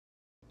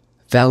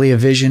Valley of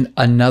Vision,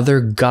 another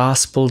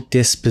gospel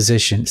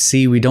disposition.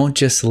 See, we don't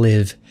just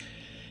live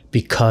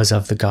because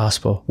of the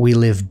gospel. We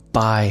live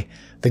by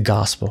the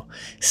gospel,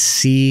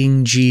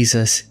 seeing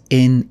Jesus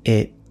in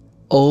it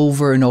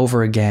over and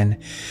over again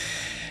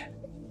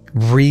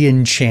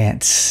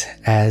re-enchants,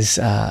 as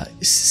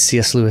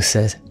C.S. Lewis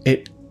says.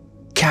 It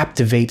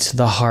captivates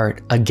the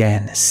heart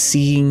again,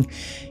 seeing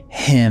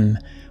him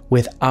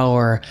with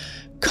our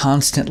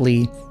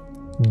constantly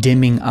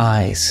dimming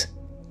eyes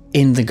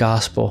in the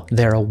gospel.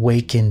 They're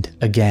awakened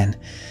again.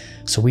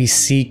 So we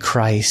see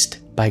Christ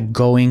by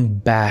going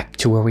back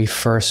to where we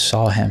first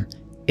saw him,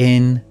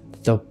 in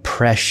the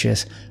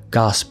precious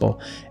gospel.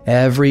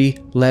 Every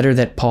letter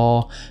that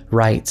Paul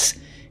writes,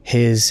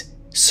 his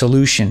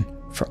solution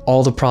for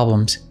all the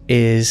problems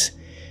is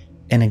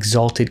an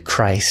exalted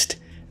Christ.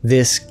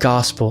 This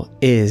gospel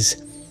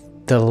is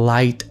the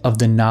light of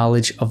the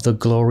knowledge of the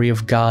glory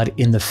of God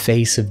in the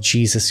face of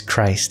Jesus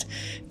Christ.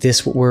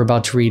 This, what we're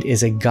about to read,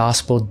 is a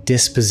gospel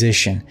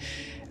disposition.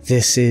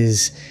 This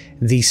is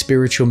the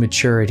spiritual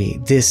maturity.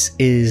 This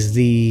is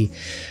the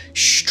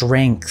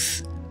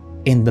strength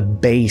in the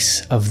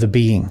base of the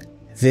being.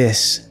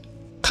 This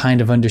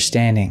kind of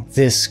understanding,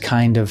 this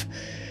kind of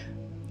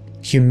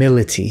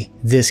humility,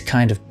 this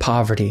kind of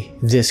poverty,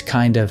 this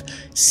kind of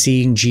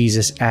seeing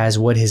Jesus as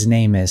what his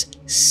name is,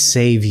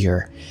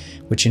 Savior,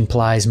 which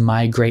implies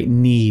my great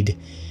need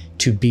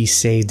to be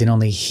saved, and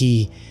only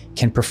he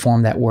can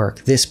perform that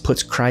work. This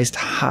puts Christ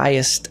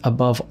highest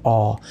above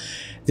all.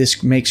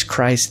 This makes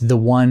Christ the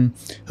one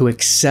who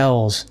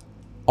excels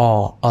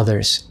all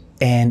others,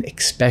 and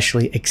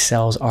especially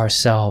excels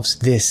ourselves.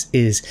 This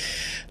is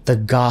the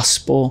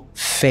gospel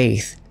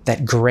faith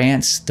that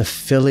grants the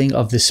filling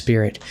of the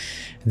Spirit.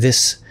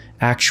 This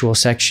actual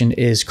section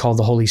is called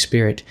the Holy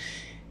Spirit.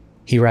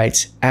 He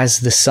writes, as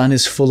the sun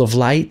is full of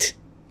light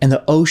and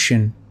the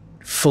ocean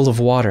full of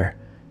water,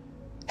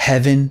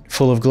 heaven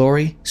full of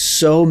glory,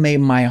 so may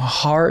my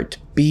heart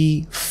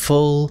be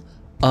full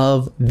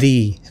of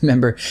thee.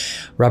 Remember,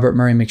 Robert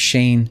Murray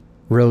McCheyne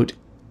wrote,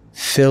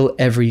 fill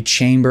every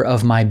chamber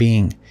of my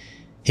being.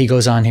 He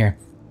goes on here,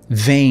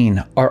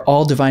 vain are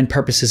all divine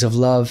purposes of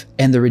love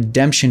and the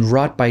redemption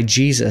wrought by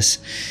Jesus,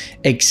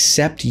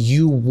 except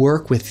you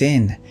work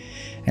within.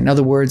 In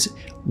other words,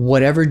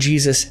 whatever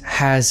Jesus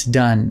has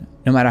done,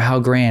 no matter how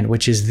grand,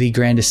 which is the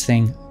grandest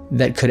thing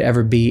that could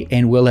ever be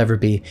and will ever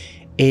be,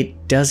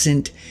 it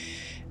doesn't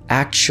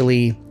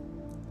actually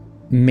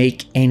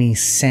make any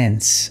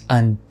sense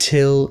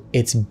until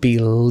it's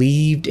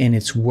believed and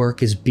its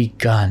work is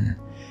begun.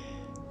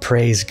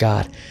 Praise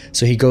God.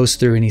 So he goes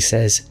through and he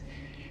says,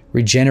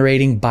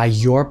 regenerating by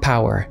your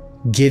power,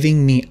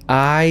 giving me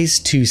eyes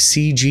to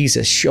see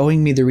Jesus,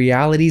 showing me the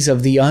realities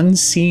of the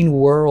unseen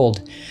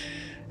world.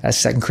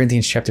 As 2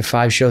 Corinthians chapter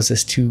 5 shows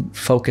us to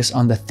focus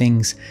on the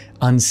things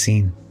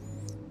unseen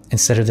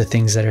instead of the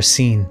things that are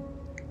seen.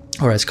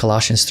 Or as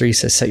Colossians 3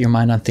 says, set your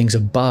mind on things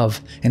above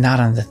and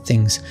not on the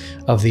things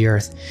of the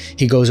earth.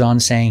 He goes on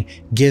saying,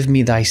 give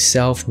me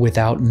thyself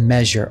without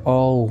measure.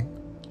 Oh,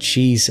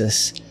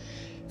 Jesus,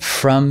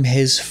 from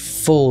his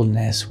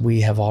fullness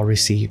we have all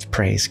received.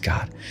 Praise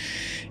God.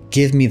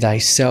 Give me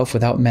thyself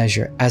without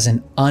measure, as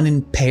an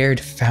unimpaired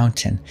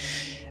fountain,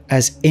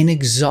 as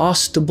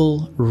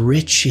inexhaustible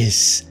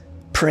riches.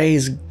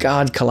 Praise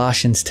God.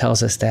 Colossians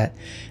tells us that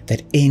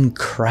in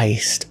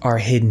Christ are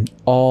hidden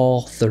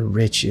all the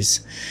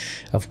riches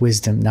of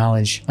wisdom,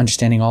 knowledge,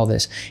 understanding all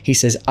this. He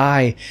says,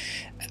 I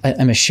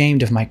am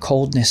ashamed of my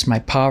coldness, my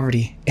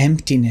poverty,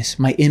 emptiness,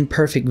 my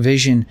imperfect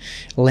vision,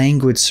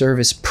 languid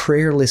service,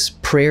 prayerless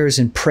prayers,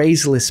 and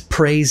praiseless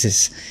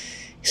praises.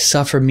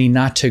 Suffer me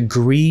not to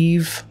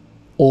grieve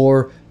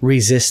or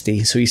resist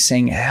thee. So he's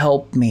saying,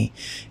 help me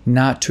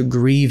not to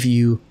grieve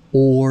you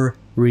or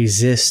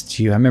resist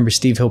you. I remember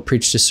Steve Hill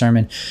preached a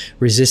sermon,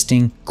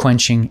 resisting,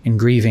 quenching, and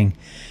grieving,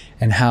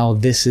 and how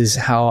this is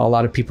how a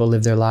lot of people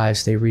live their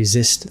lives. They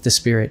resist the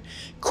Spirit,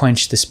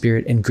 quench the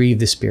Spirit, and grieve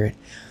the Spirit.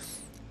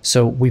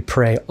 So we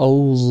pray, oh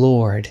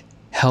Lord,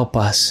 help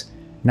us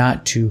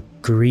not to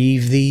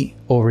grieve thee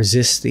or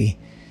resist thee.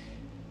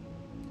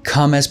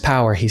 Come as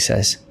power, he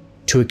says,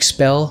 to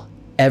expel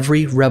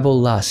every rebel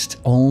lust.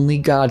 Only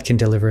God can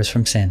deliver us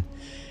from sin.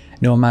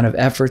 No amount of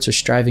efforts or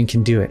striving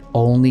can do it.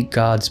 Only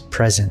God's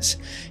presence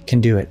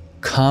can do it.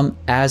 Come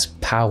as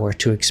power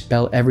to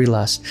expel every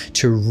lust,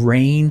 to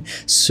reign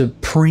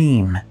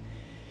supreme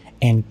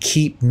and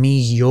keep me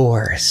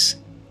yours.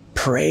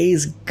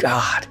 Praise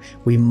God.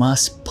 We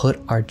must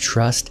put our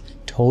trust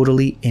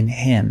totally in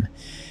him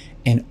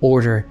in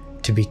order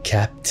to be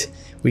kept.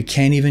 We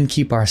can't even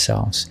keep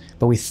ourselves,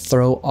 but we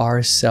throw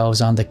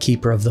ourselves on the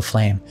keeper of the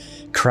flame,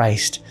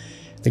 Christ,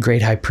 the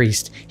great high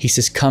priest. He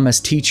says, come as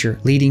teacher,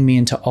 leading me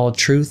into all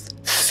truth,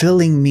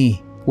 filling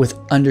me with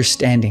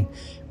understanding.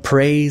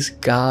 Praise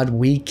God,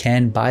 we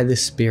can, by the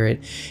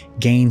Spirit,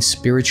 gain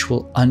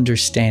spiritual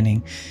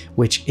understanding,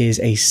 which is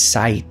a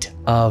sight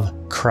of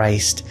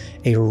Christ,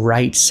 a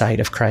right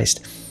sight of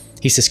Christ.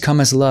 He says, come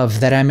as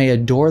love, that I may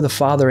adore the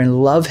Father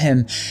and love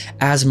him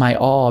as my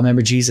all.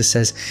 Remember, Jesus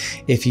says,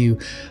 if you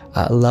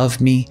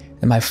love me,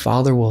 that my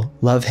Father will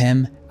love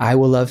him, I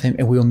will love him,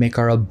 and we will make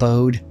our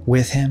abode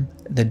with him,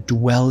 the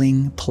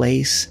dwelling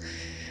place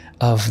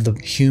of the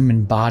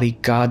human body,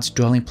 God's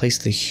dwelling place,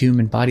 the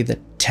human body, the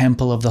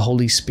temple of the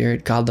Holy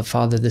Spirit, God the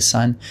Father, the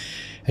Son,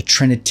 a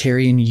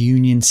Trinitarian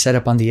union set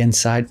up on the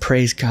inside.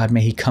 Praise God,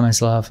 may he come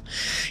as love.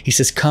 He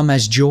says, come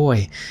as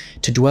joy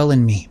to dwell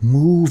in me,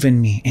 move in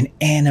me, and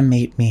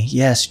animate me.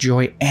 Yes,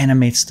 joy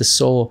animates the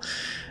soul.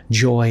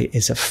 Joy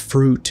is a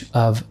fruit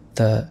of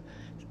the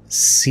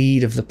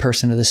seed of the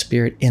person of the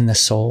Spirit in the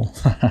soul.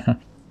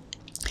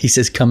 He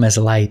says, come as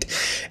light,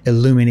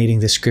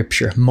 illuminating the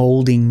scripture,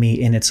 molding me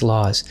in its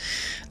laws.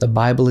 The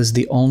Bible is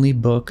the only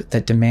book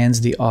that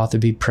demands the author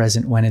be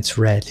present when it's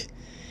read.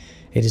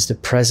 It is the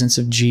presence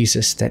of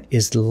Jesus that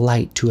is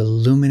light to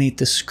illuminate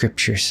the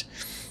scriptures.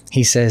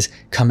 He says,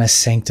 come as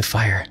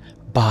sanctifier,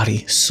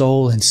 body,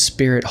 soul, and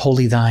spirit,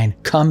 wholly thine.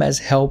 Come as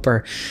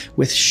helper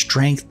with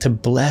strength to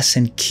bless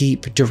and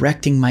keep,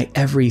 directing my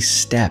every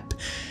step.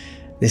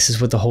 This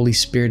is what the Holy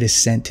Spirit is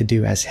sent to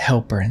do as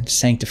helper and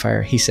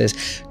sanctifier. He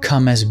says,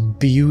 come as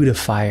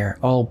beautifier.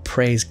 Oh,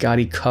 praise God.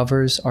 He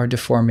covers our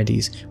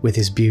deformities with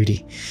his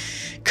beauty.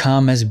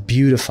 Come as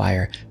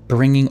beautifier,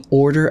 bringing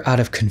order out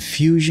of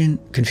confusion,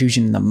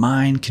 confusion in the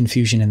mind,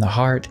 confusion in the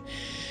heart,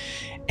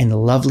 and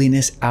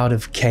loveliness out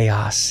of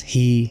chaos.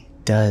 He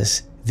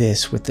does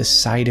this with the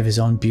sight of his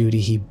own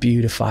beauty. He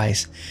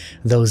beautifies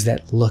those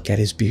that look at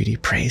his beauty.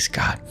 Praise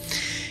God.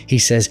 He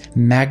says,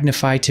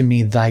 magnify to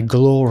me thy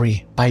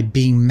glory by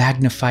being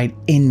magnified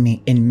in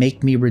me, and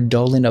make me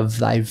redolent of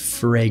thy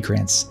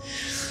fragrance.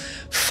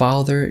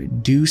 Father,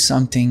 do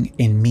something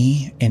in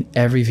me and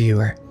every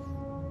viewer,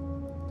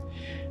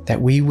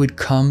 that we would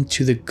come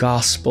to the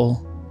gospel,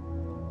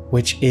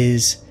 which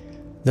is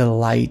the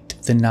light,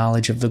 the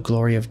knowledge of the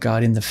glory of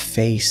God in the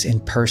face,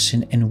 in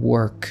person, and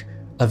work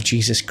of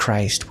Jesus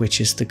Christ, which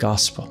is the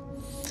gospel.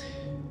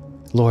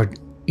 Lord,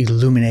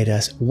 illuminate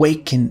us,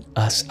 waken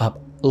us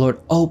up.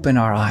 Lord, open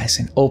our eyes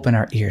and open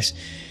our ears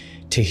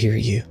to hear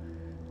you,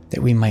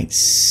 that we might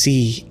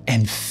see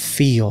and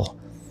feel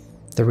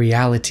the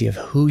reality of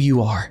who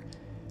you are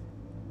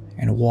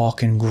and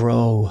walk and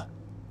grow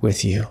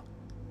with you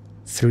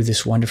through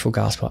this wonderful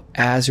gospel.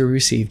 As we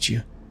received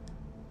you,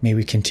 may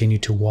we continue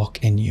to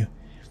walk in you.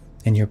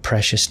 In your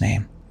precious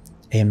name,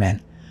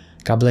 amen.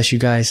 God bless you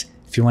guys.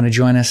 If you want to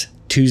join us,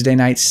 Tuesday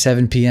nights,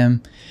 7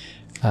 p.m.,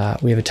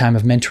 we have a time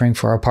of mentoring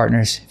for our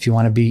partners. If you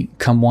want to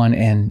become one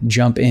and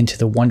jump into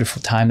the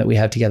wonderful time that we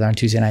have together on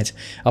Tuesday nights,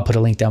 I'll put a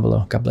link down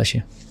below. God bless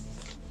you.